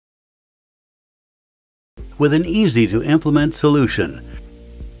with an easy-to-implement solution.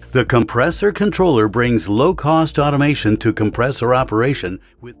 The compressor controller brings low-cost automation to compressor operation.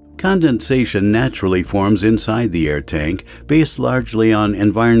 With condensation naturally forms inside the air tank based largely on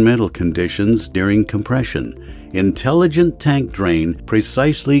environmental conditions during compression. Intelligent tank drain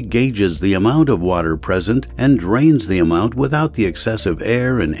precisely gauges the amount of water present and drains the amount without the excessive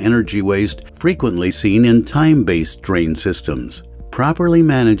air and energy waste frequently seen in time-based drain systems. Properly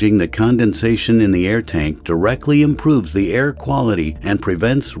managing the condensation in the air tank directly improves the air quality and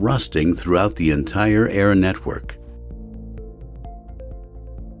prevents rusting throughout the entire air network.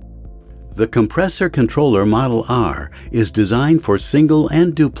 The Compressor Controller Model R is designed for single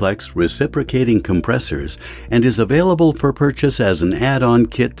and duplex reciprocating compressors and is available for purchase as an add-on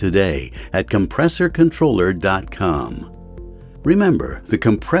kit today at CompressorController.com. Remember, the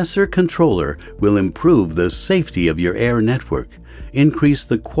compressor controller will improve the safety of your air network, increase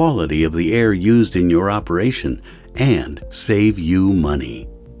the quality of the air used in your operation, and save you money.